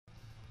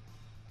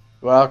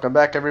Welcome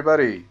back,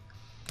 everybody.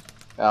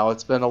 Now,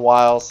 it's been a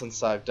while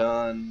since I've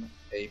done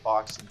a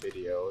boxing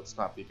video. It's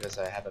not because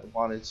I haven't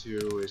wanted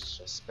to, it's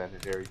just been a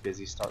very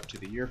busy start to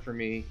the year for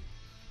me.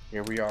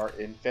 Here we are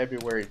in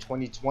February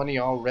 2020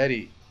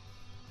 already.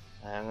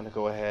 I'm going to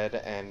go ahead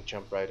and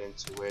jump right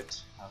into it.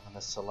 I'm going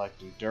to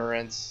select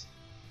endurance.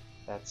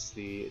 That's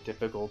the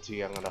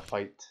difficulty. I'm going to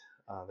fight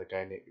the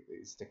guy,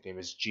 his nickname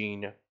is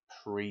Gene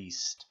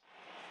Priest.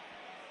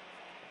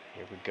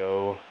 Here we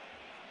go.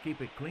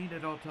 Keep it clean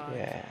at all times.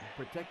 Yeah.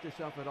 Protect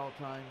yourself at all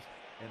times.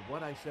 And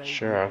what I say,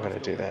 Sure, I'm going to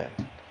do that.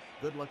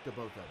 Good luck to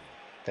both of you.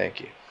 Thank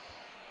you.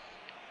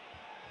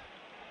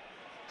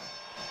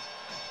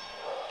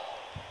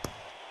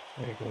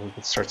 There you go.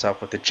 It starts off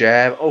with the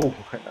jab. Oh,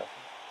 no.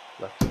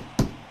 Left.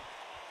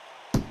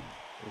 Oh,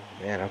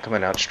 man, I'm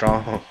coming out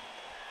strong.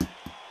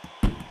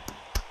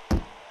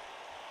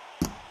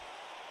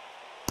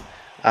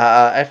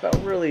 I felt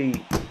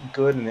really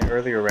good in the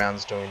earlier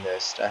rounds doing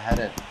this. I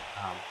hadn't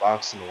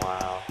boxed in a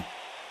while,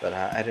 but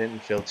I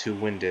didn't feel too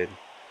winded,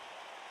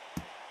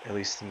 at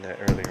least in the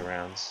earlier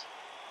rounds.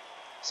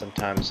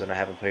 Sometimes when I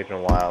haven't played in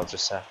a while,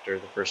 just after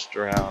the first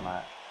round,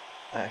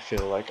 I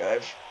feel like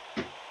I've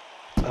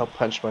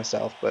outpunched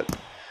myself, but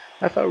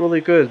I felt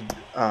really good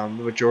the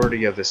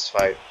majority of this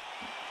fight.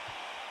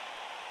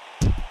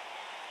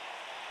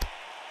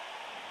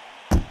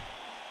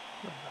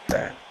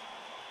 That.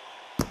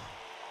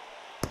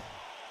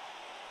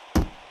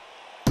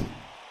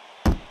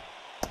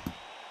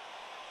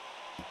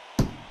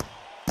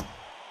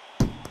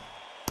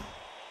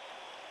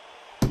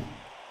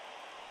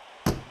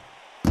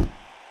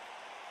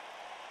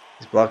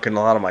 He's blocking a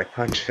lot of my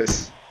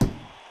punches.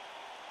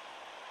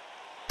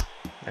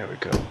 There we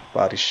go.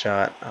 Body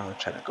shot. I'm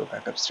trying to go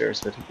back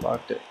upstairs, but he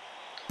blocked it.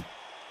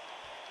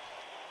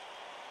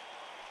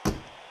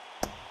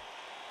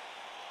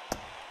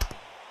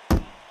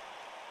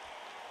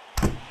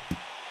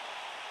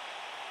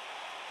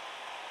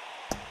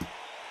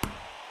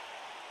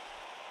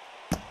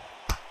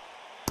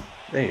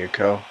 There you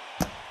go.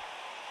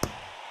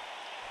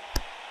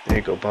 There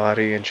you go,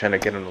 body, and trying to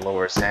get him to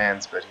lower his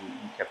hands, but he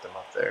kept them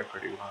up there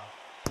pretty well.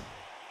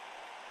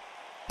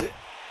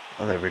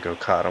 Oh, there we go.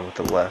 Caught him with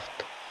the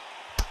left.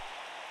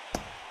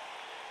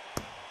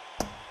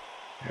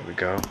 There we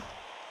go.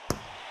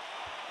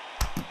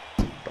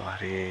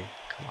 Body.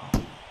 Come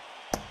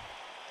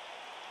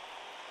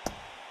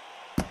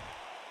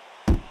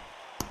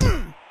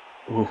on.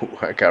 Ooh,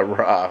 I got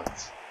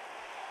robbed.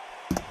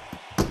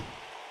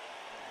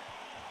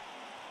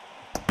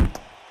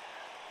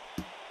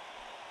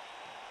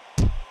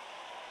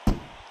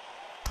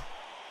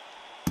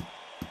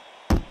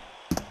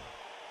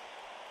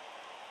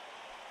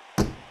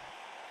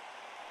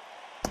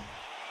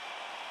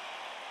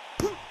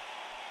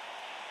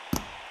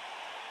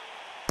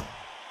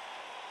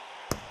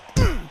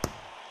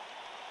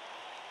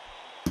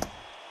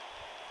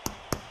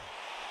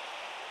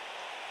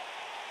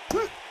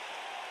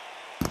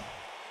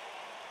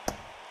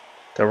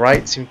 The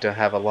right seemed to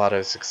have a lot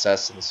of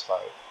success in this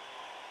fight.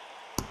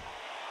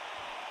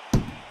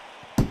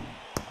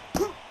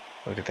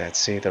 Look at that.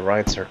 See, the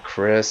rights are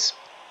crisp.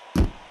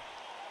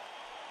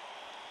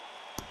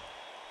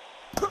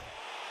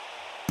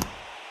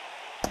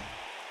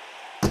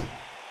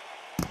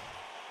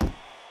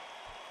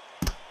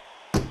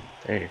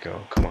 There you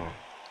go. Come on.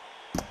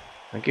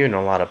 I'm giving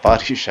a lot of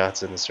body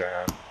shots in this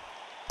round.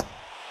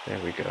 There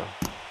we go.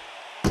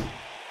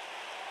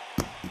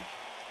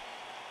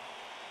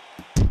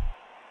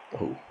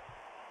 Oh.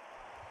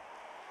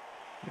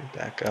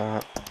 Back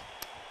up.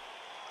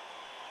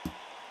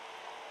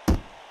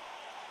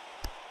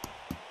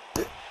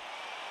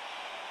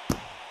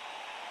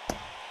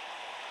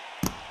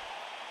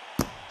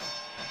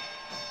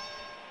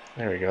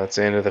 There we go. It's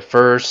the end of the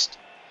first.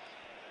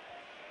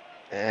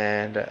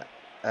 And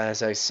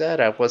as I said,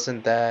 I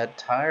wasn't that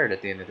tired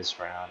at the end of this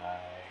round. I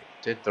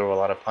did throw a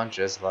lot of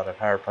punches, a lot of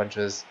power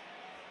punches,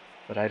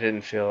 but I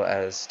didn't feel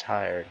as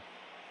tired.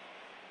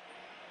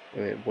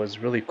 It was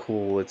really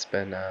cool. It's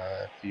been,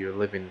 if you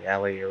live in the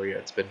LA area,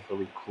 it's been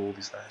really cool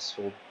these last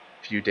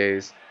few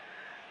days.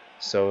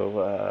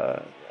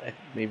 So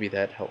maybe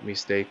that helped me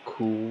stay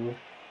cool.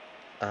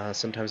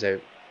 Sometimes I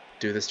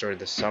do this during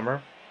the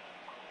summer,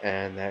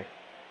 and that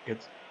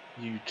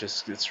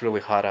it's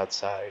really hot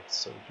outside,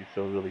 so you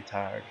feel really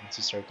tired. Once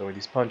you start throwing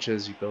these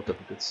punches, you build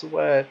up a good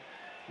sweat.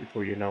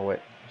 Before you know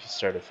it, you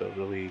start to feel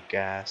really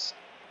gassed.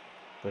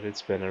 But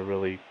it's been a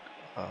really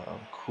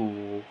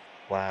cool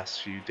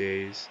last few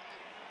days.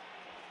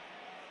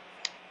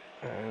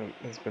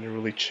 It's been a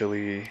really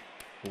chilly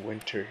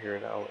winter here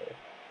in LA.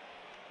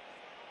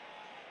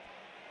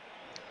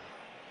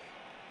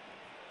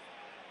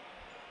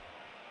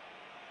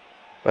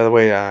 By the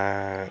way,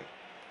 I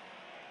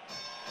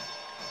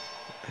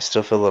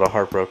still feel a little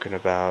heartbroken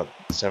about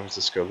San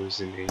Francisco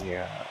losing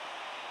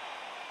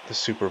the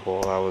Super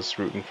Bowl. I was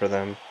rooting for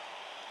them,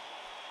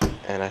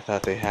 and I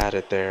thought they had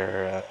it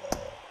there.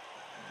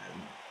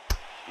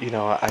 You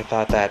know, I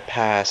thought that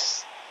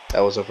pass that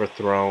was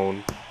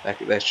overthrown,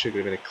 that should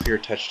have been a clear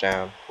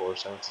touchdown for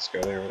San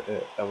Francisco.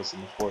 That was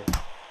in the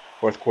fourth.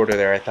 fourth quarter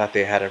there, I thought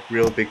they had a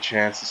real big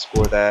chance to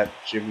score that.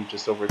 Jimmy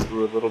just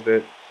overthrew a little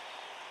bit,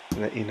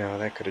 and that,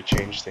 that could have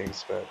changed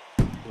things, but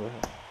well.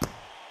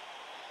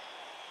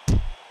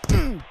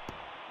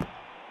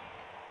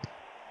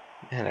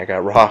 Man, I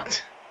got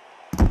rocked.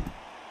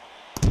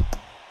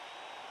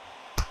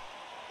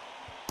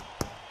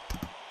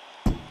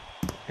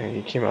 And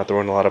he came out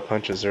throwing a lot of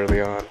punches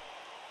early on.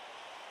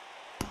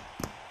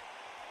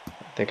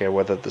 I think I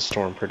weathered the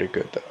storm pretty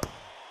good though.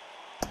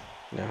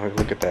 Now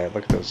look at that.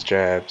 Look at those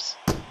jabs.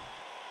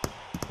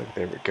 Look,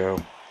 there we go.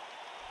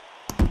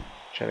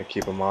 Trying to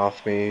keep him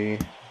off me.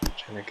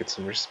 Trying to get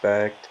some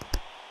respect.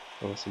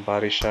 Throwing some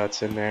body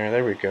shots in there.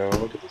 There we go.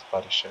 Look at those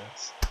body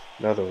shots.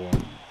 Another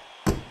one.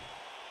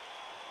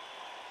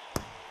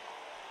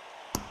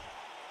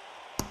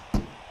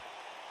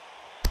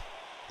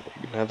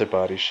 Another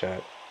body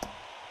shot.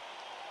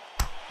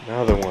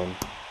 Another one.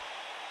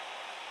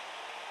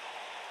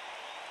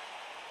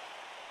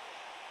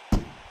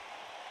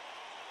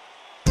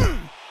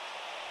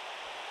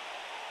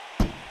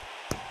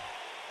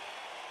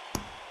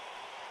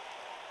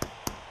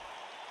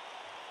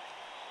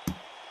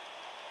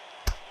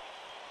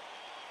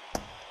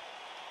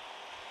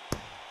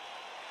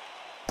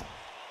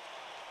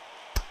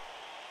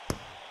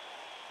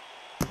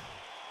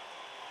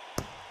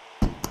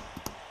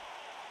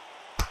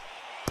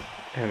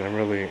 And I'm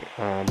really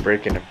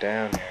breaking him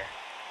down here.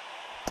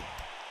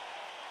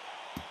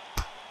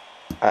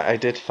 I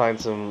did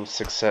find some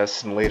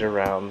success in later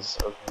rounds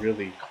of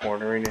really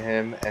cornering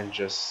him and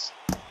just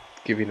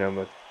giving him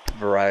a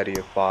variety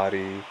of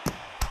body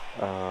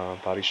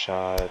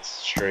shots,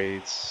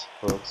 straights,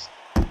 hooks.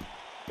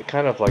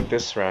 Kind of like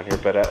this round here,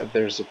 but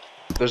there's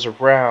a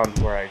round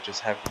where I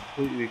just have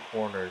completely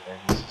cornered and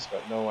he's just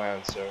got no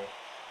answer.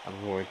 I'm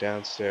going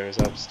downstairs,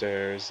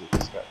 upstairs.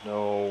 He's got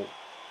no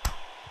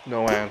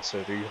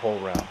answer the whole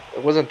round.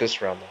 It wasn't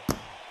this round though,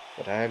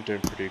 but I am doing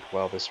pretty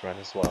well this round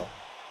as well.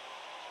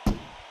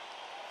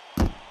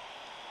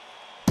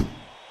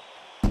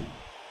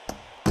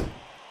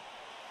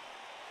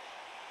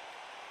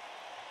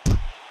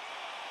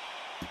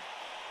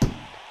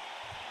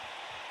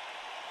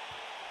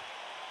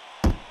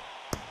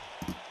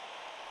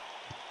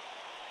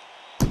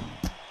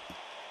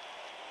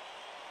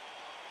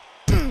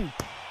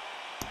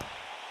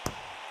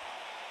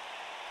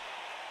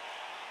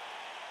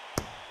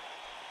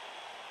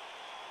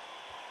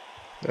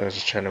 I was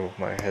just trying to move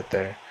my head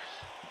there.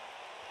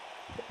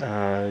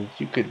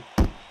 You could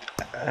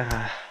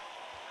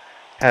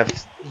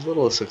have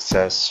little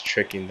success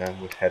tricking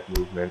them with head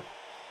movement.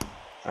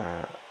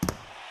 I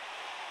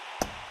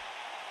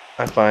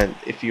find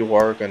if you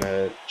are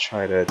gonna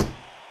try to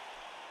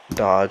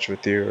dodge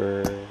with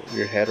your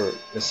head or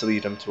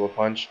mislead them to a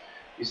punch,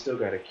 you still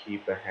gotta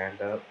keep the hand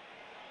up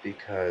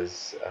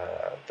because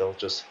they'll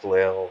just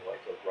flail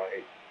like a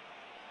right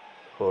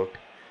hook,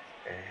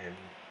 and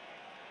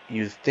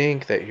you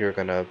think that you're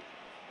gonna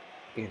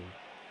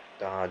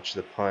dodge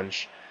the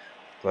punch,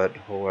 but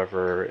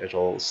however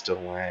it'll still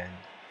land.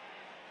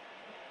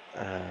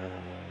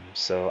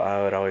 So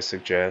I would always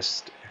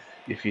suggest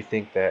if you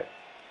think that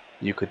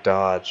you could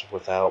dodge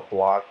without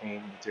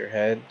blocking with your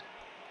head,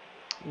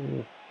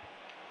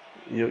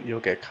 you'll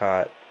get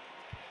caught.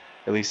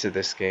 At least in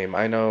this game.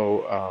 I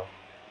know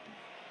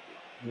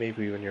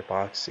maybe when you're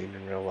boxing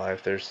in real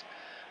life, there's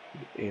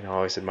I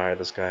always admire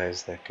those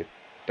guys that could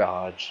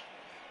dodge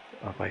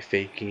by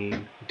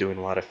faking, doing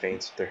a lot of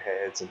feints with their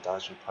heads and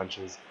dodging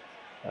punches.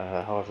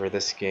 However,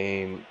 this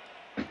game,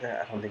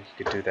 I don't think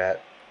you could do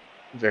that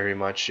very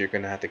much. You're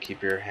gonna have to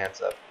keep your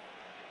hands up.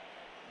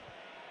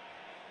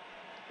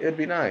 It'd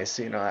be nice,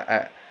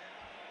 I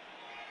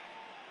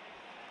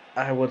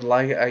would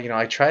like,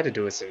 I try to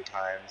do it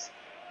sometimes,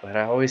 but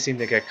I always seem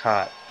to get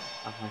caught.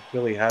 I'm like,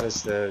 really, how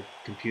does the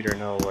computer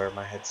know where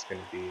my head's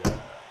gonna be?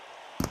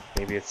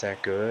 Maybe it's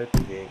that good.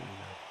 Maybe,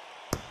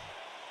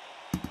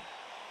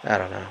 I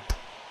don't know.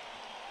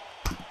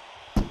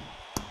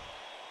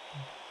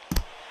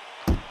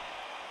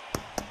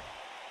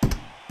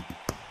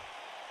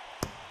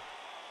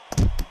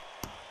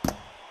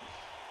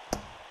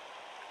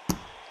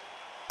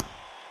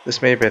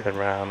 This may be the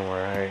round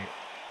where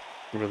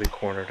I really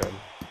cornered him.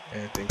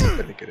 I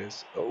think it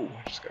is. Oh,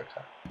 I just got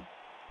caught.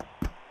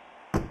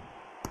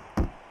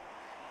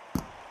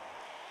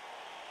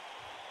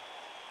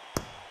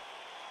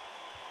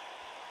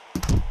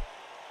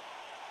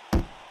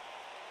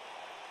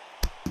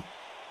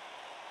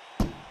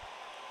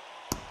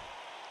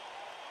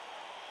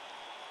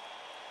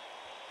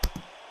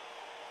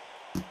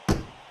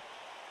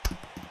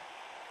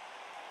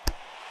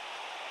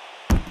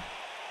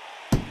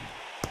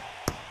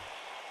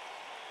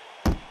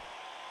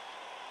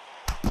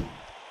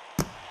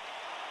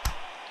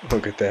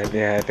 Look at that.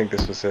 Yeah, I think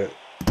this was it.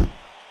 I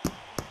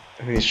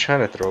mean, he's trying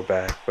to throw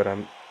back, but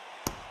I'm,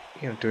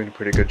 doing a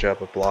pretty good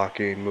job of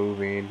blocking,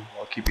 moving,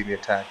 while keeping the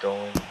attack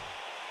going.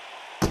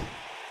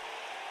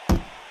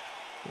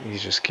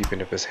 He's just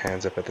keeping up his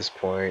hands up at this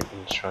point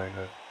and trying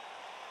to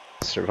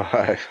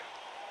survive.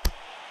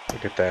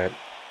 Look at that.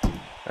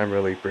 I'm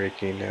really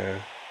breaking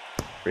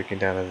breaking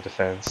down in the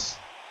defense.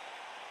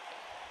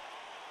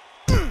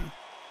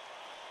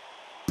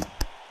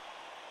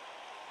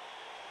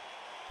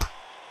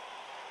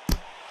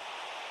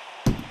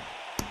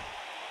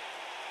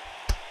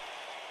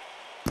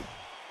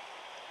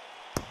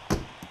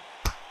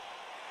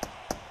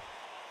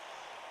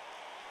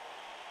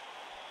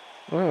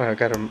 Well, I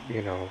got him,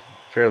 you know,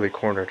 fairly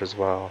cornered as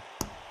well.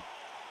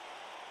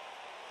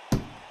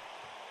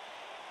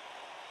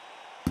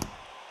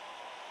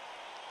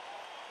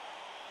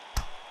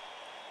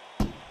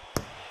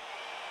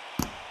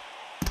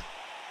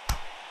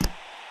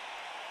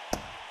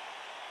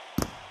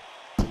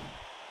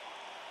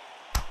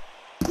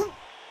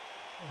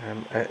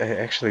 I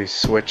actually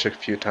switched a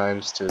few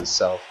times to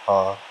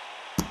southpaw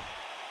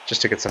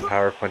just to get some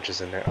power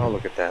punches in there. Oh,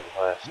 look at that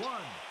left.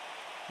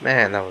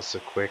 Man, that was so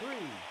quick.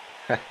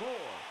 3, 4,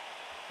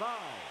 5,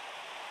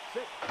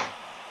 6,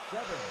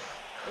 7,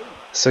 8.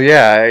 So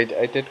yeah,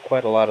 I did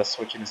quite a lot of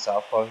switching to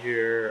southpaw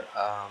here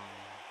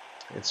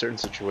in certain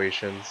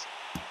situations.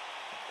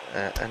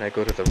 And I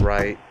go to the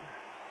right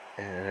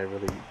and I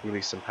really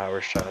release some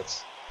power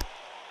shots.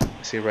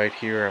 See right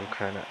here, I'm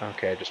kind of...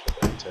 Okay, I just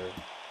went back to...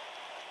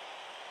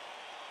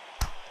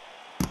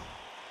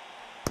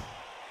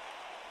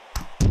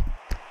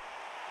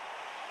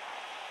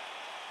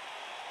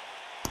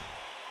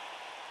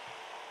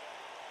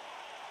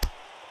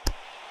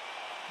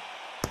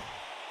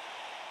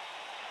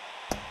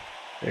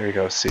 There we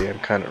go. See, I'm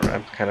kind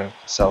of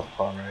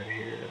southpaw right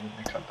here, and then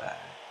I come back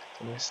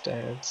to my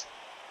stance.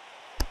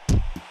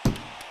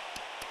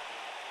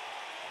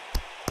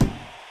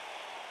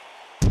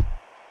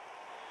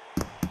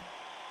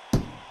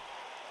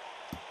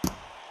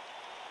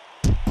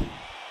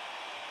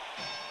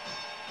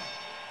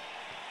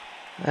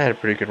 I had a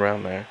pretty good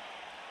round there,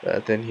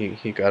 but then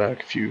he got a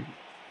few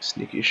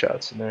sneaky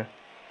shots in there.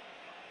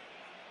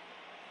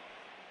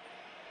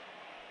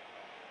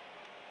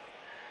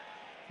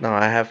 No,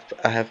 I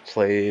have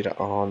played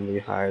on the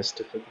highest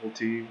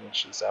difficulty,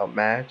 which is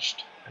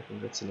outmatched. I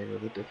think that's the name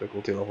of the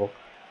difficulty level.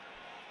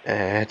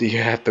 And you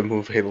have to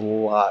move a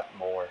lot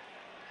more.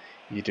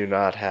 You do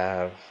not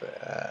have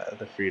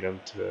the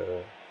freedom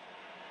to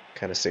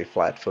kind of stay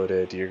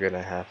flat-footed. You're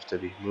gonna have to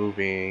be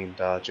moving,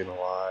 dodging a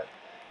lot.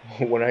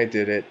 When I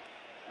did it,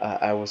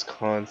 I was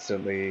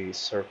constantly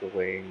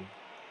circling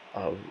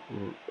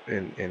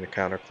in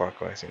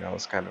counterclockwise. You know, I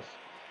was kind of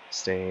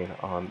staying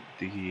on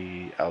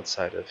the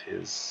outside of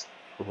his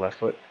left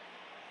foot,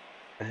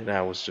 and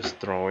I was just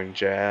throwing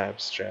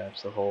jabs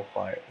the whole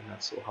fight, and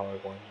that's how I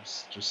won.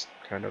 Just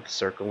kind of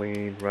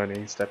circling,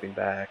 running, stepping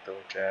back, throwing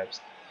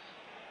jabs.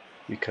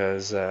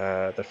 Because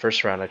the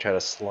first round I tried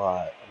to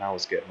slot, and I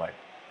was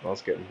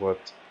getting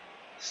whooped.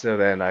 So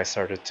then I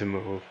started to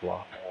move a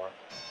lot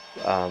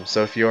more.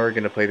 So if you are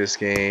gonna play this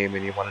game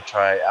and you want to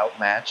try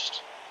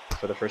outmatched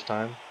for the first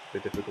time, the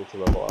difficulty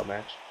level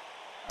outmatched,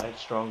 I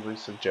strongly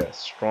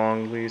suggest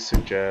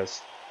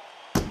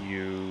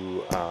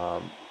you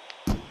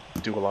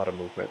do a lot of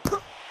movement.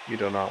 You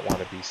do not want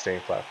to be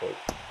staying flat-footed.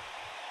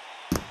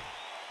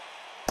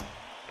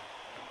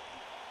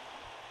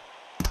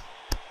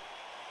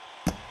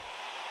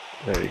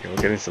 There you go.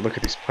 Getting to look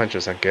at these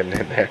punches I'm getting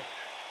in there.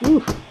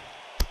 Woo.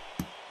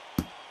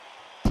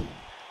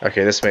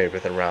 Okay, this may have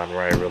been the round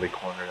where I really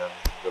cornered him,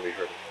 really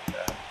hurt him like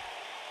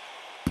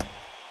that.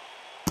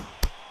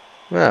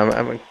 Well,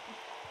 I'm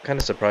kind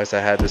of surprised I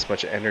had this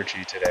much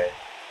energy today.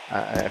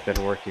 I've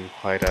been working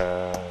quite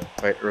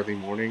early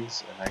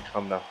mornings, and I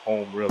come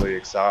home really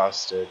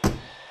exhausted.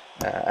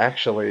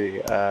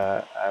 Actually,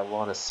 I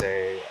want to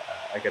say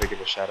I got to give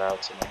a shout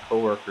out to my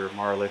coworker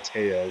Marla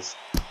Tellez.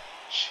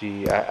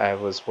 I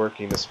was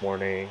working this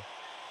morning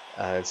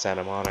in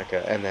Santa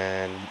Monica, and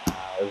then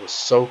it was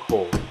so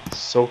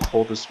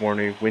cold this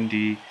morning,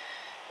 windy,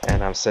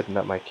 and I'm setting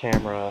up my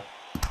camera,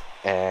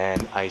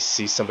 and I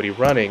see somebody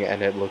running,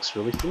 and it looks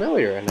really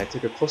familiar, and I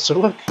take a closer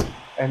look,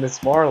 and it's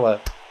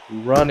Marla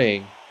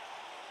running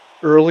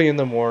early in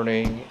the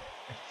morning,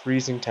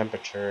 freezing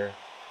temperature,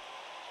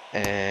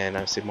 and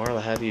I said,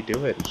 Marla, how do you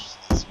do it? And she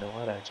says, you know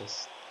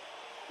what,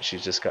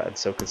 she's just gotten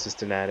so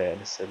consistent at it,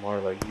 and I said,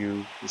 Marla,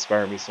 you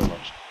inspire me so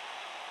much.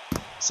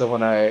 So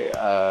when I,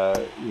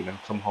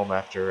 come home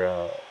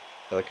after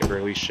like an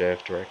early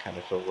shift where I kind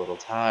of feel a little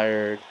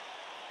tired,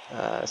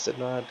 I said,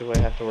 no, do I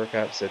have to work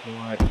out? I said, you know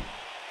what,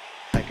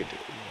 I could do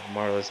it. You know,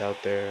 Marla's out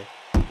there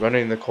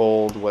running in the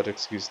cold. What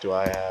excuse do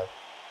I have?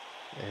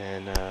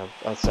 And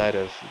outside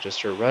of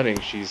just her running,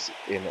 she's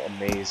an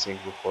amazing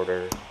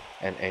reporter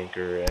and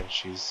anchor, and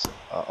she's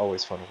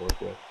always fun to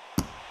work with.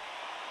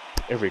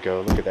 There we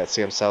go. Look at that.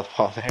 See, I'm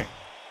southpaw there.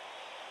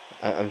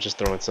 I'm just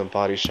throwing some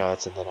body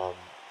shots, and then I'm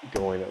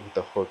going with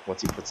the hook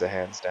once he puts the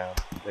hands down.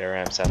 There I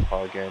am,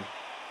 southpaw again.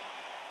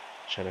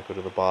 Trying to go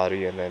to the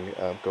body, and then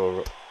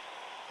go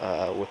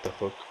with the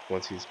hook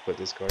once he's put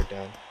his guard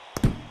down.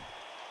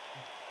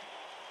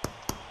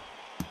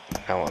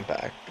 Now I'm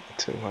back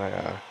to my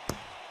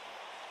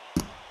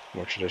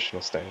more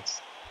traditional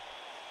stance.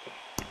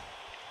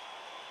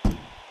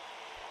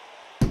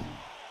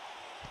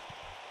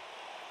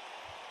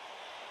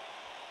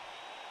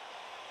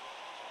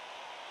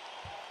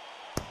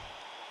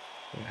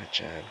 Yeah,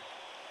 Chad.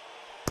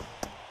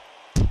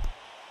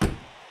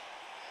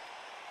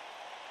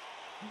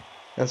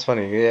 That's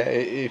funny. Yeah,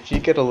 if you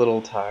get a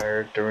little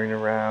tired during a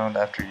round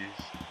after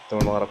you've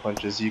thrown a lot of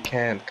punches, you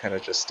can kind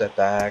of just step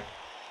back,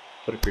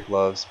 put up your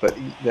gloves. But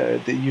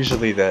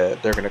usually they're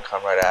gonna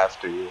come right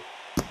after you,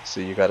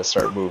 so you got to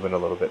start moving a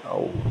little bit.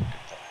 Oh, look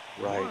at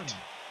that! Right. 1,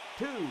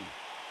 2,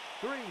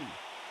 3,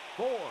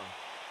 4,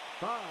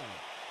 5,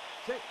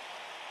 6,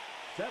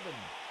 7,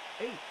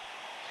 8.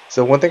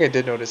 So one thing I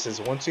did notice is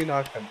once you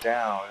knock them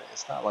down,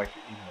 it's not like,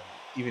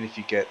 even if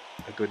you get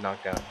a good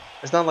knockdown,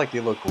 it's not like they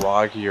look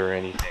groggy or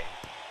anything.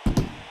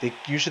 They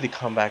usually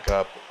come back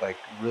up like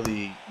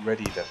really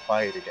ready to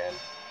fight again.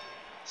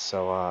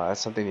 So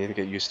that's something you need to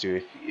get used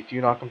to. If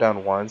you knock them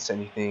down once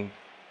and you think,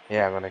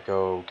 yeah, I'm gonna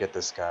go get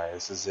this guy,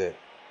 this is it,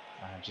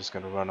 I'm just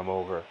gonna run him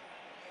over.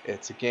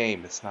 It's a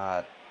game. It's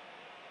not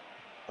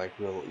like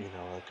real,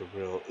 like a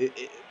real.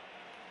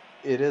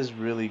 It is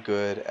really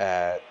good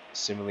at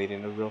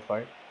simulating a real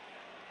fight,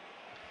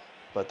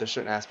 but there's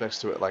certain aspects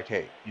to it. Like,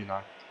 hey, you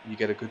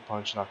get a good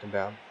punch, knock him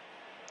down.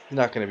 You're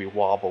not gonna be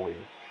wobbly,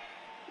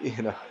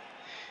 you know.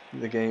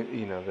 The game,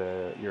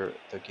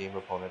 the game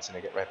opponent's gonna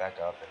get right back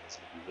up and he's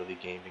gonna be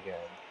really gamed again.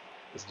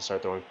 He's gonna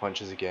start throwing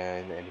punches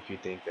again, and if you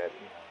think that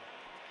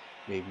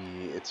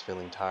maybe it's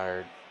feeling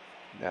tired,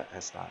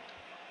 that's not.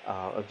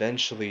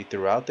 Eventually,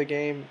 throughout the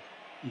game,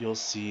 you'll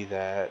see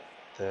that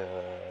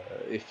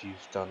if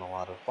you've done a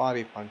lot of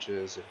body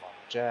punches and a lot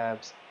of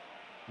jabs,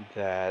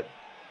 that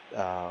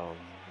um,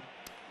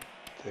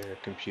 the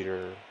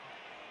computer,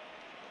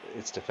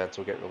 its defense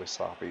will get really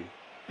sloppy,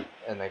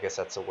 and I guess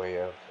that's a way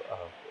of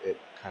it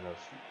kind of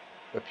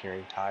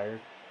appearing tired,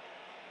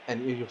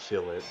 and you'll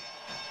feel it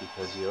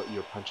because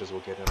your punches will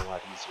get in a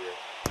lot easier.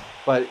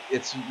 But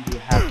you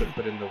have to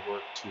put in the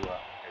work to. I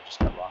just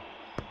got rocked.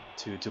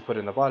 To put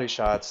in the body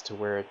shots to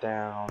wear it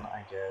down,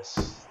 I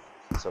guess.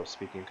 So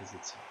speaking, because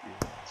it's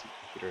a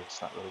computer,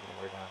 it's not really gonna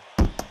wear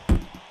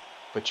down.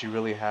 But you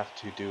really have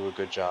to do a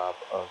good job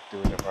of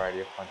doing a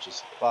variety of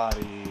punches to the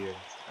body and a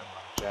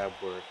lot of jab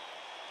work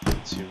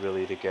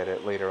to get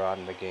it later on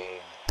in the game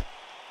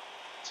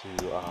to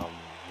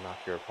knock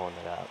your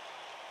opponent out.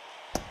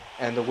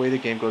 And the way the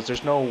game goes,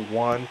 there's no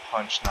one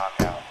punch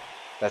knockout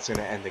that's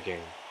gonna end the game.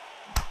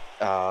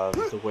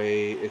 The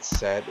way it's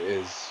set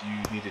is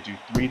you need to do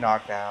 3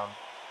 knockdown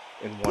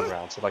in one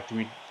round, so like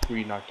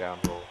three knockdown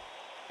roll,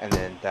 and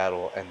then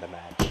that'll end the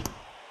match.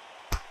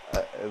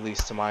 At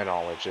least to my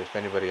knowledge. If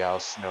anybody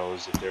else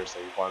knows if there's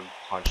a one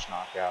punch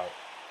knockout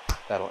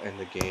that'll end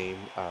the game,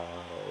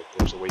 if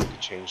there's a way you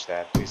could change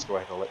that, please go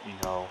ahead and let me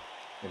know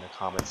in the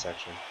comment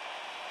section.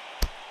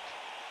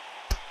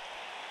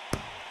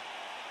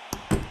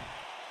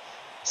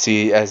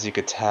 See, as you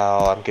could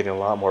tell, I'm getting a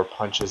lot more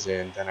punches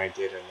in than I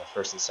did in the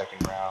first and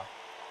second round,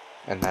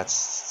 and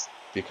that's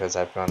because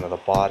I've gone to the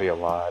body a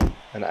lot,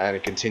 and I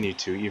continue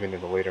to even in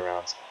the later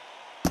rounds.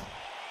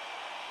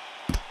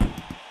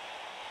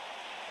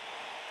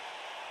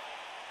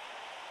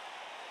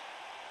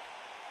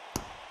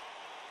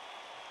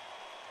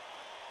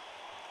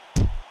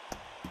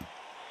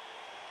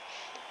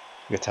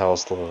 You can tell I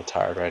was a little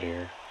tired right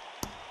here,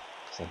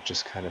 because I'm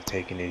just kind of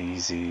taking it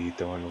easy,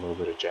 throwing a little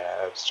bit of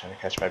jabs, trying to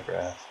catch my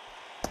breath.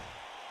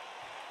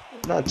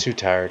 Not too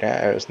tired.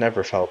 I was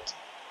never felt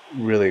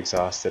really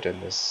exhausted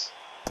in this.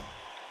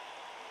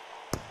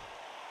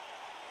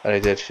 But I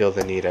did feel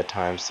the need at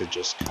times to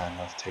just kind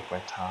of take my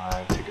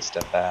time, take a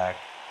step back,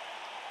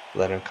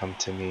 let him come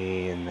to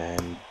me, and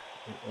then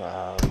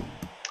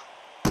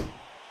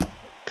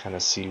kind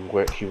of see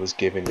what he was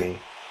giving me.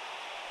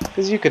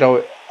 Because you could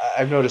always,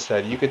 I've noticed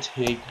that you could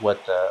take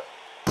what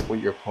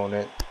your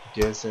opponent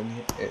gives in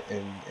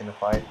a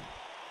fight.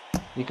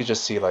 You could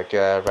just see like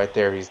right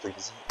there, his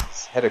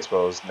head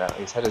exposed. Now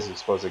his head is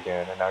exposed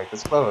again, and now he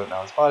puts gloves.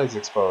 Now his body's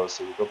exposed.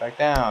 So you go back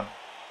down,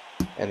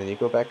 and then you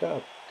go back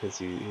up because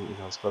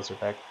his gloves are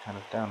back kind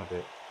of down a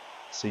bit.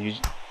 So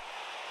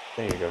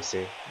there you go.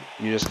 See,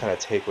 you just kind of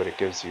take what it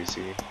gives you.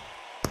 See.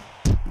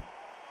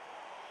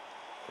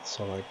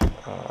 So like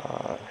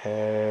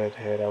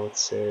head, I would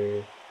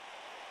say.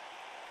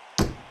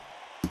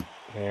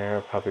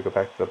 There, probably go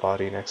back to the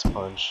body next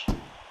punch.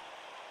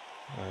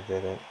 I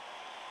didn't.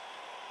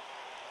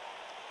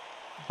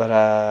 But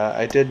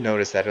I did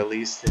notice that at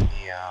least in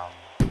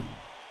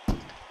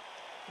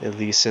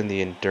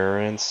the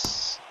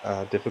endurance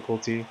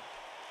difficulty,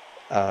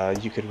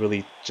 you could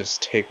really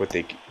just take what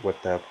the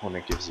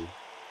opponent gives you.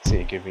 So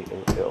you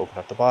open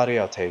up the body,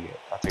 I'll take it.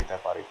 I'll take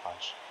that body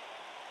punch.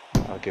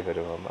 I'll give it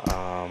to him.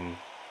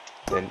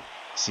 Then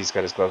see he's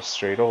got his gloves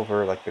straight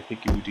over like the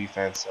peekaboo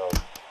defense, so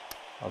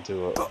I'll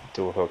do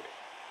a hook.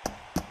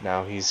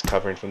 Now he's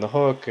covering from the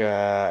hook.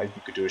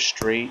 You could do a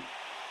straight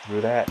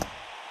through that.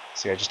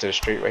 See, I just did a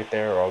straight right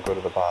there, or I'll go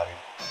to the body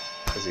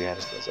because he had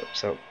his gloves up.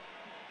 So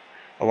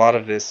a lot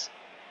of this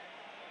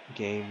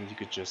game, you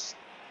could just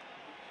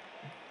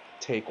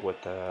take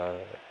what the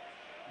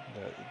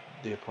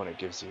opponent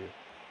gives you,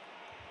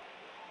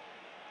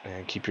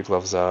 and keep your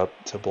gloves up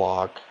to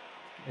block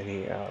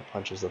any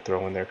punches they'll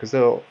throw in there, because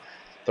they'll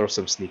throw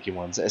some sneaky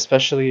ones,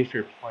 especially if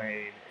you're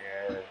playing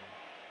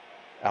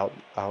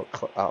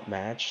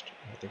outmatched.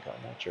 I think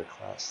outmatched or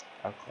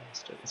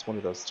outclassed. It's one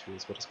of those two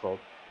is what it's called.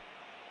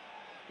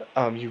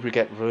 You would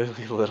get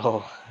really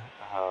little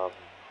um,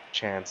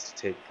 chance to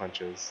take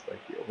punches. Like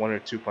one or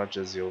two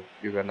punches, you'll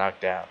get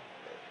knocked down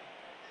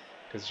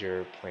because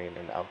you're playing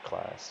an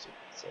outclassed.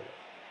 So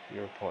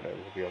your opponent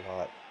will be a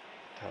lot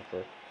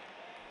tougher.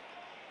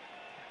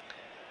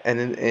 And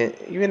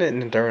even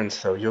in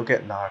endurance, though, you'll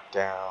get knocked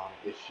down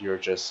if you're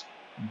just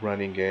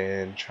running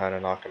in, trying to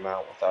knock them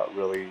out without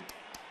really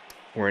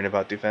worrying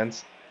about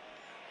defense.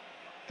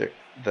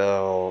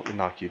 They'll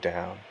knock you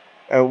down.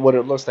 And what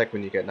it looks like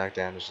when you get knocked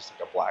down is just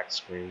like a black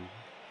screen,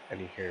 and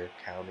you hear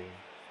counting,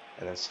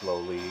 and then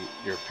slowly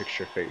your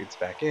picture fades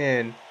back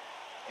in,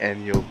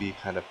 and you'll be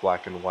kind of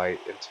black and white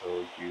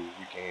until you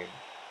regain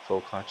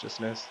full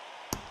consciousness.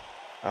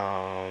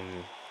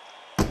 And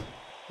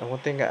one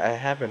thing I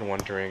have been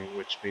wondering,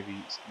 which maybe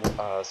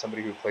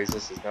somebody who plays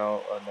this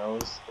knows,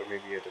 or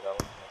maybe a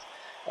developer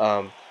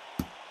knows,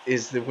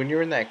 is that when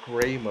you're in that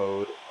gray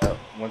mode,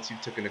 once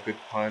you've taken a good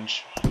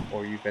punch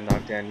or you've been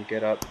knocked down, you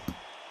get up.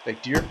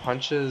 Like, do your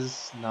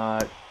punches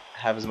not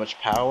have as much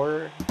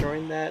power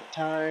during that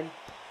time?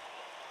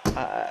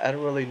 I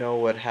don't really know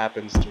what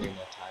happens during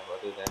that time,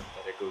 other than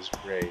that it goes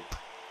gray.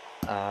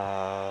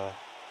 I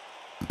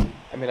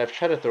mean, I've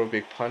tried to throw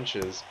big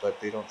punches, but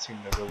they don't seem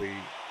to really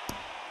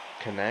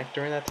connect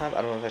during that time.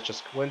 I don't know if that's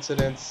just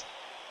coincidence,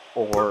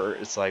 or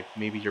it's like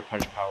maybe your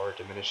punch power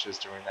diminishes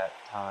during that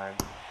time.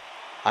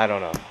 I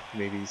don't know.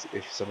 Maybe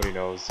if somebody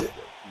knows, you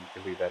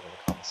can leave that in the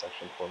comment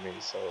section for me.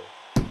 So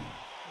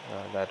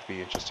that'd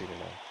be interesting to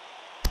know.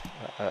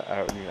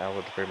 I mean, I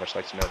would very much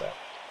like to know that.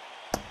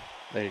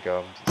 There you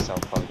go. I'm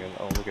sound plugging.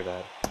 Oh, look at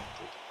that.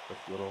 Quick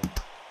little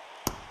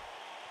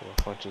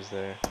punches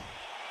there.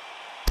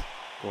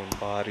 Going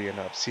body and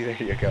up. See,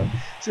 there you go.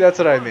 See, that's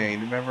what I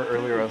mean. Remember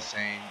earlier I was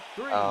saying,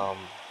 you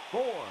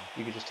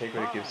can just take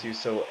what it gives you.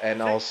 So,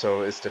 and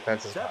also its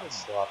defense is not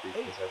sloppy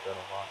because I've done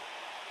a lot.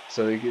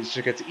 So it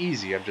just gets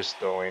easy. I'm just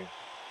throwing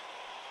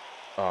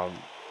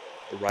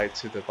right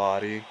to the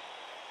body,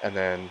 and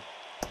then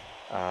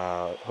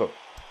hook,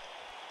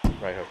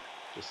 right hook.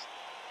 Just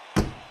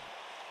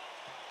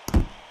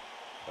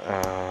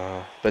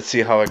but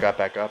see how I got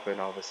back up, and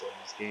all of a sudden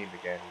he's game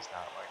again. He's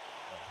not like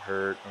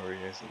hurt, or he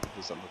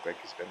doesn't look like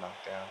he's been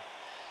knocked down.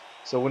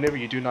 So whenever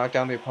you do knock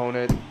down the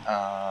opponent,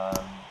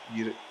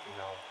 you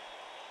know,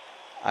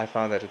 I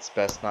found that it's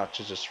best not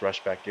to just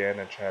rush back in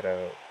and try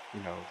to,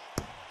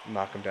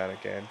 knock him down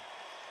again.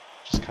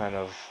 Just kind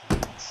of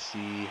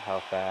see how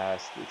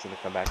fast it's going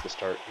to come back to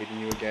start hitting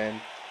you again,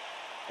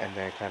 and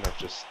then kind of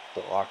just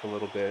block a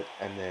little bit,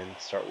 and then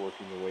start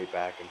working your way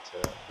back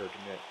into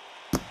hurting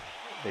it.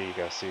 There you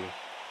go. See,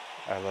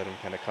 I let him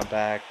kind of come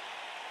back,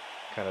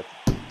 kind of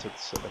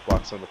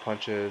block some of the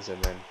punches,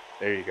 and then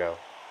there you go.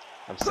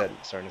 I'm starting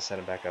to set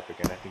him back up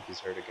again. I think he's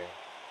hurt again.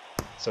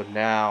 So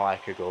now I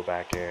could go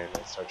back in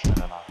and start trying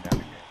to knock down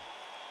again.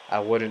 I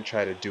wouldn't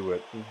try to do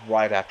it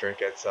right after it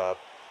gets up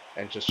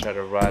and just try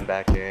to run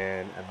back in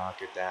and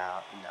knock it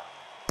down.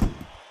 No.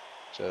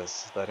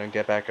 Just let him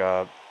get back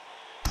up,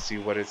 see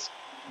what it's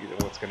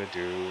what's gonna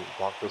do,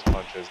 block those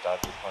punches,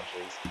 dodge those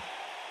punches,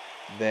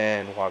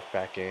 then walk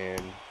back in,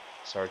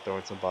 start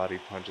throwing some body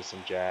punches,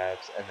 some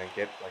jabs, and then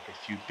get like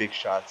a few big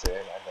shots in,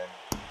 and then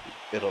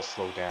it'll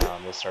slow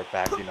down. You'll start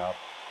backing up,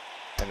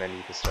 and then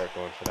you can start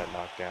going for that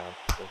knockdown,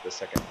 the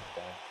second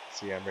knockdown.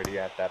 See, I'm already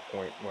at that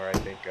point where I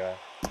think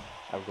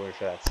I'm going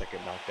for that second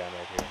knockdown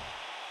right here.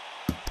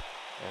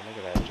 And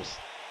look at that, just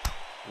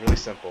really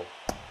simple.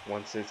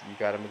 Once you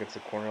got him against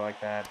the corner like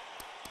that,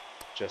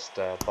 just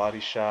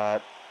body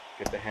shot,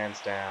 get the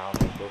hands down,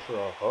 and go for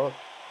a hook.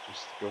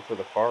 Just go for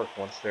the park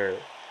once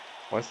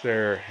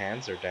their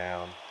hands are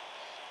down,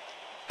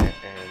 and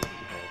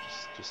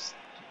it's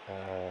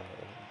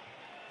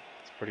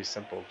pretty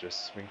simple.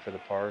 Just swing for the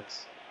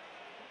parks,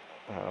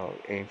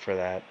 aim for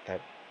that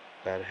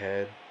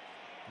head,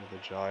 or the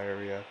jaw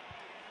area.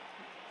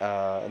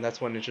 And that's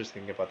one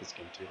interesting thing about this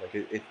game too. Like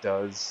it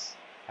does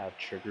have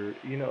trigger,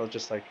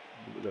 just like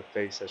the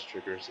face has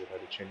triggers at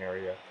the chin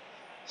area.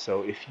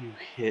 So if you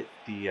hit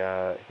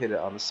it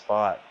on the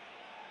spot,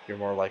 you're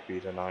more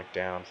likely to knock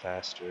down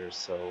faster.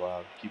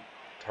 So keep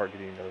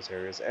targeting those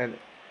areas. And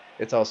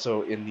it's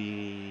also in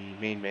the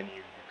main menu.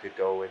 You could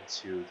go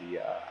into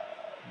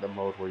the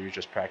mode where you're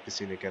just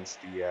practicing against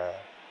the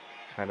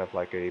kind of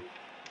like a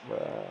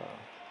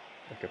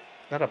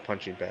not a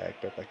punching bag,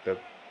 but like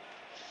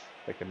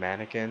the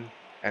mannequin,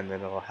 and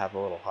then it'll have a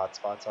little hot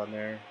spots on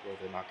there where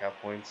the knockout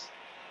points.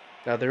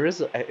 Now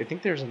I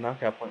think there's a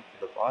knockout point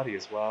for the body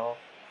as well.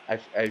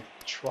 I've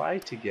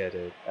tried to get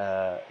it,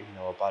 a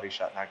body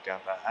shot knockdown,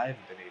 but I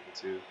haven't been able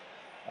to.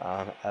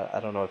 I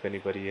don't know if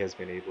anybody has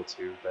been able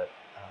to, but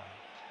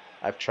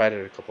I've tried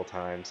it a couple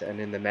times. And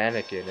in the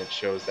mannequin, it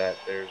shows that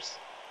there's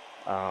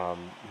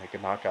like a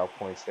knockout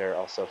points there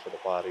also for the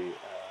body.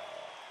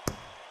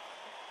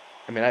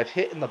 I mean, I've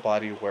hit in the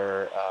body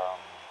where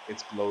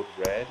it's glowed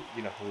red.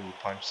 When you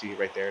punch, see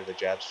right there, the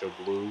jabs show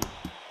blue,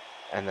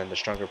 and then the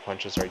stronger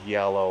punches are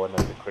yellow, and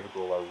then the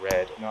critical are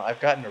red. Now, I've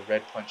gotten a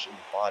red punch in the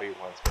body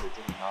once, but it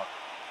didn't knock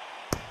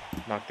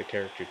knock the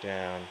character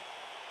down,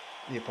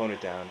 the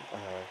opponent down.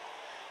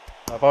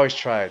 I've always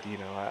tried, you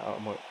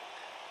know.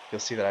 You'll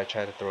see that I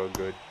try to throw a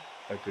good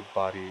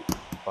body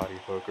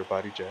hook or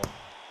body jab,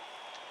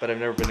 but I've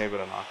never been able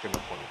to knock an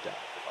opponent down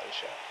with a body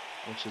shot,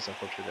 which is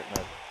unfortunate.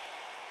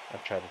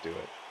 I've tried to do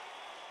it,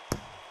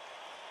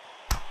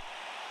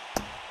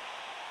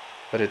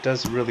 but it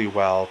does really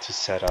well to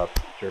set up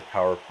your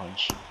power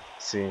punch.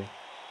 See,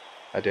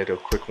 I did a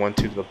quick 1-2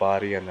 to the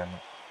body and then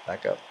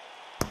back up.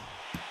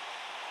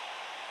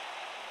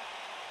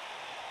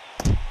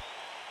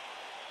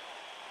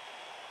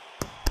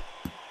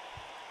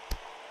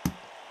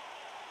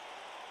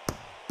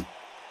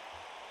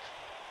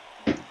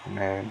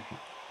 Man,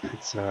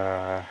 it's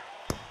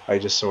I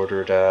just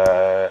ordered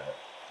a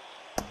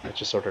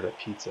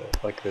pizza,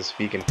 like this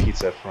vegan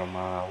pizza from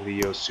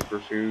Leo's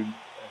Superfood.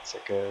 It's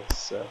like a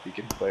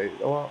vegan place.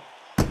 Well,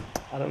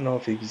 I don't know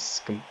if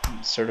he's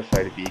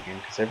certified vegan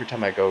because every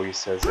time I go he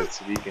says it's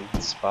vegan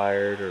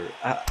inspired, or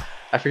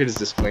I forget his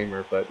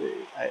disclaimer, but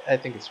I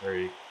think it's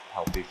very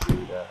healthy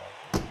food.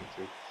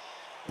 Food.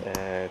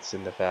 It's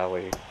in the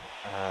valley,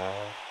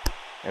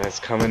 and it's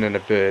coming in a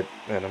bit,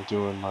 and I'm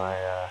doing my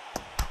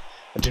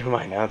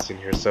announcing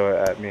here, so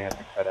I may have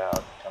to cut out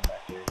and come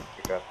back here and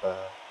pick up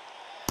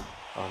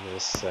on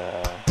this.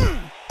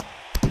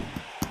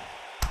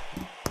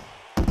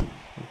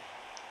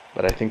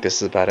 But I think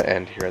this is about to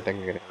end here. I think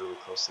I'm getting really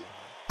close to the end.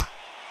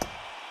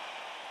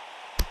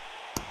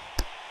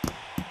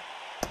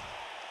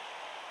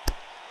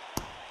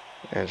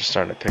 And just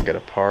starting to pick it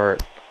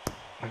apart.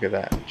 Look at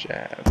that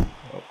jab.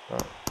 Oh,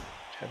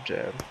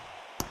 jab.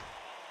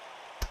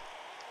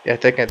 Yeah, I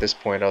think at this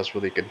point I was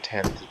really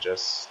content to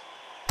just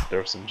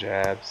throw some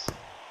jabs,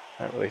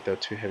 not really throw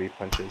too heavy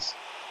punches.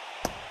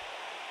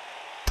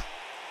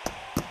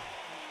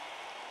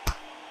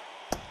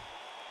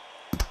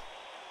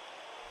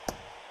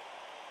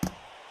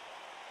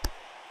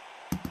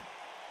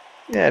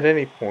 Yeah, at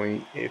any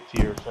point, if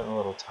you're feeling a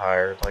little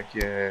tired, like,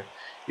 yeah,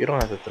 you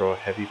don't have to throw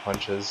heavy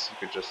punches. You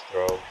could just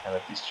throw kind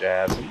of these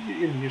jabs,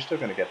 and you're still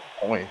gonna get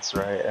the points,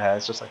 right?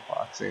 It's just like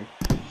boxing.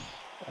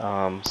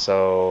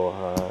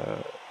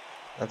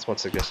 That's one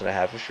suggestion I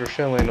have. If you're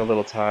feeling a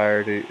little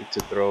tired to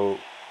throw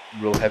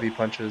real heavy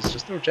punches,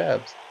 just throw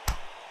jabs.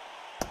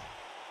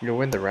 You'll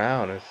win the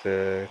round if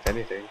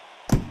anything.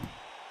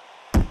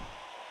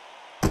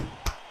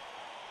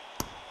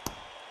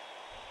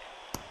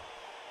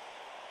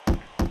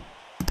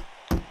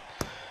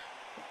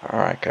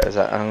 Alright guys,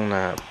 I'm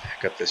gonna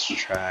pick up this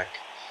track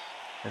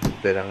in a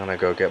bit. I'm gonna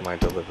go get my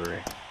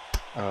delivery.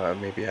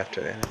 Maybe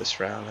after the end of this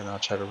round, and I'll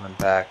try to run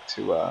back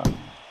to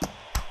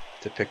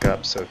pick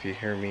up. So if you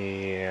hear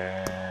me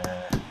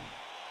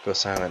go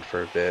silent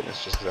for a bit,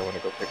 it's just because I want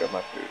to go pick up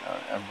my food.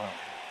 I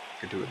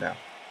can do it now.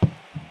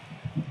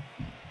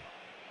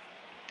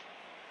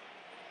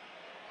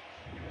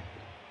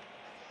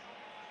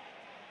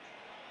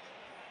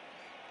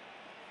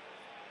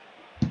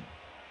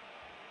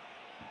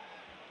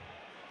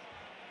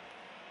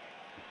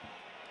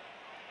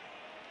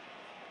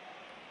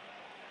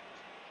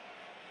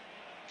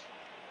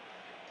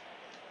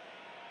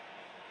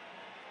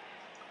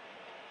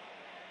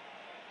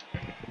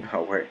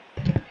 Oh wait,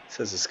 it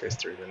says this guy's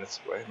 3 minutes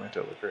away. My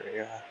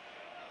delivery. Or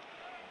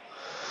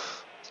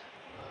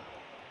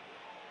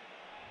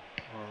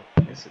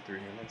is it 3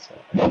 minutes?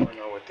 I don't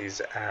know with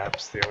these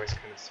apps. They always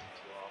kind of seem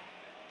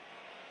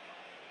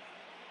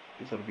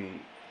to a little be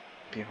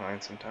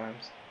behind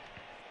sometimes.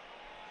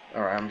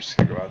 Alright, I'm just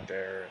gonna go out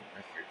there and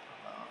wait for them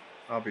out.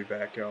 I'll be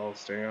back, y'all.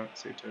 Stay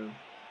tuned.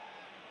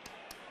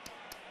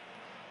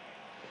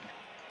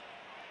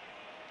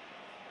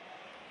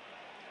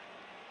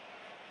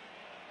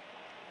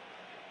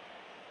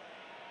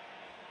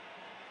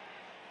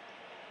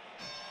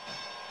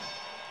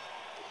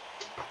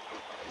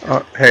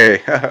 Oh,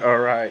 hey,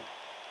 alright.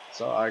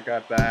 So I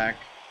got back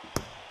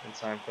in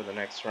time for the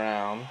next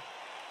round.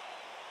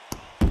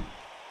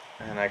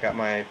 And I got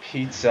my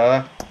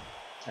pizza,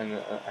 and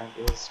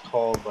it was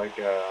called like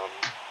a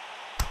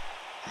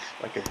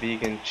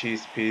vegan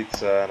cheese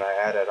pizza, and I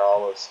added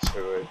olives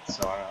to it.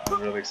 So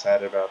I'm really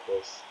excited about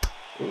this.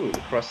 Ooh, the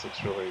crust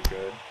looks really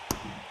good.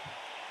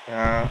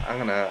 I'm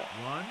gonna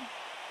 1,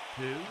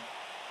 2,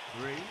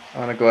 3. I'm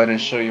gonna go ahead and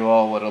show you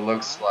all what it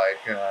looks like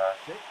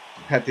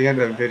at the end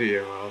of the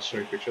video. I'll show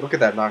you a picture. Look at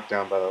that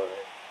knockdown, by the way.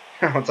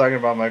 I'm talking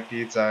about my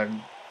pizza.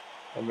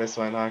 I missed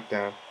my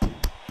knockdown.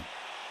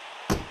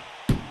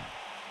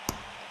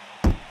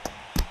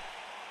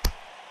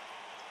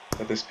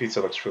 But this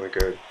pizza looks really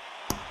good.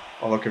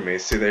 Oh, look at me.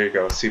 See, there you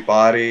go. See,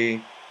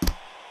 body.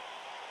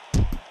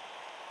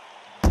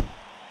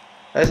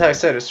 As I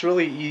said, it's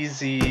really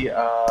easy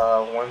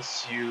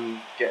once you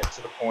get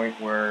to the point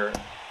where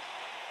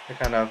they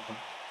kind of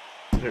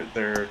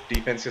their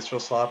defense gets real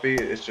sloppy.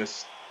 It's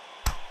just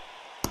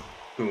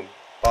boom,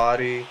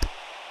 body,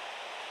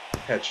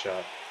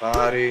 headshot,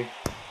 body,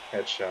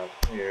 headshot.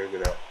 Yeah, look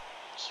at that.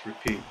 Just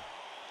repeat.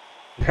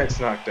 Next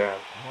knockdown.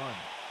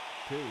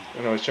 1, 2.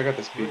 Anyways, check out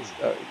this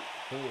pizza.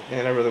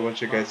 And I really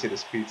want you guys to see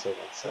this pizza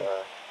once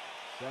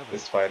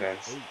this fight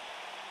ends.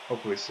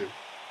 Hopefully soon.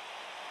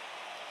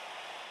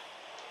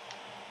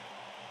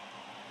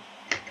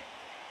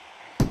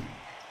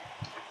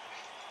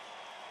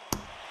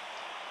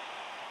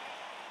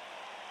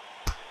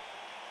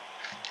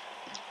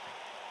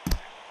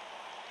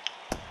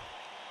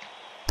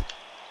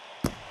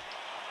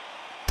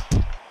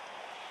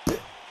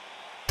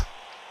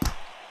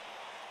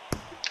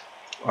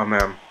 Oh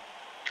man,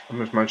 I'm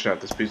just munching at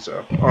this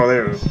pizza. Oh,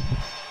 there it is.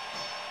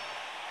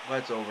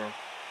 That's over.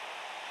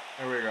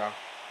 There we go.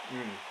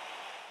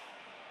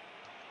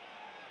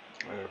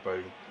 There,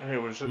 buddy. Hey,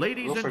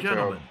 Ladies and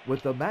gentlemen,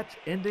 with the match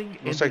ending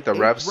in looks the like the 8th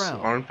refs'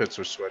 round, armpits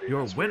were sweaty.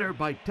 your That's winner weird.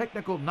 by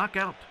technical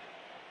knockout,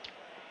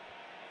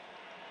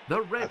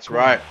 the red That's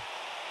corner. right.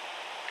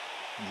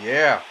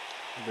 Yeah.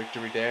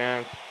 Victory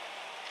dance.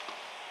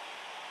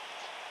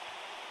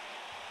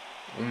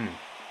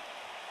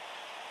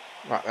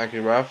 Right, thank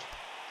you, ref.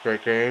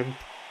 Great game.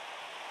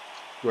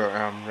 We're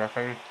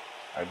reffing.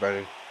 Alright,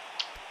 buddy.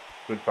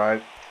 Good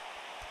fight.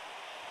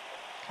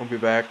 I'll be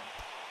back.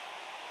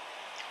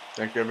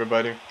 Thank you,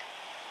 everybody.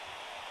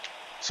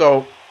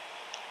 So,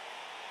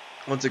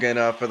 once again,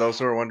 for those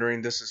who are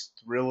wondering, this is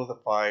Thrill of the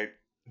Fight.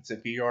 It's a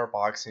VR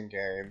boxing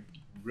game.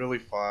 Really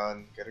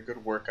fun. Get a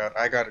good workout.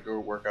 I got a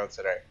good workout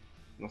today.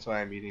 That's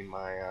why I'm eating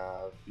my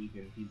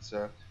vegan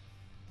pizza.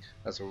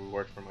 That's a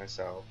reward for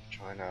myself.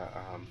 Trying to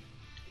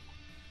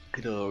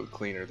get a little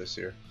cleaner this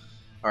year.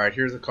 Alright,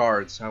 here's the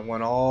cards. I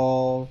won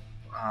all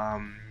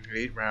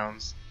 8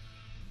 rounds.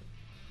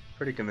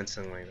 Pretty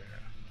convincingly.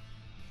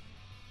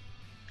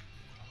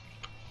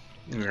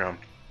 Yeah.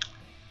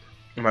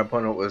 My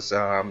opponent was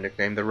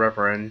nicknamed the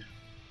Reverend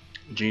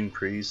Gene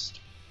Priest.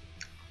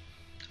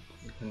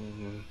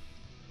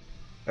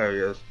 There he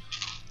is.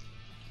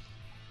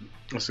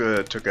 Let's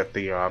took at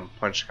the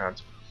punch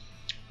count.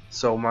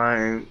 So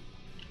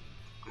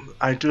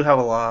I do have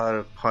a lot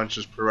of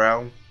punches per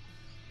round.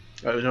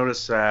 I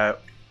noticed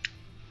that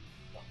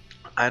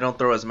I don't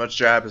throw as much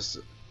jabs.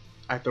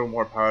 I throw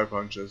more power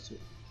punches.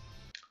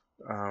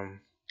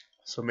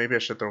 So maybe I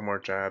should throw more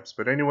jabs.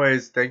 But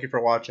anyways, thank you for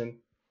watching.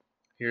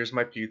 Here's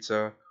my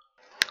pizza.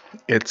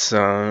 It's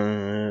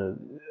I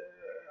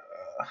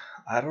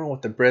don't know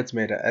what the bread's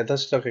made of. It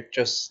looks like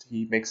just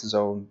he makes his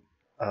own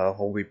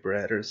whole wheat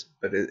bread,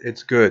 but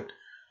it's good.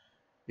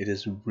 It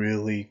is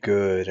really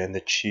good, and the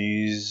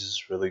cheese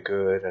is really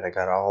good, and I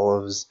got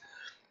olives,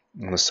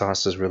 and the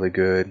sauce is really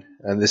good.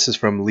 And this is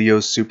from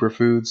Leo's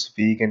Superfoods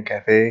Vegan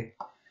Cafe.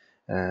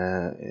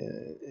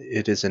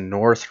 It is in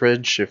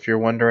Northridge, if you're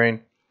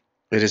wondering.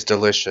 It is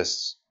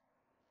delicious,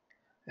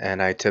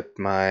 and I tipped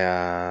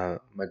my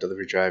my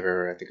delivery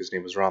driver. I think his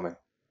name was Ramen.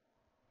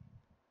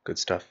 Good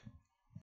stuff.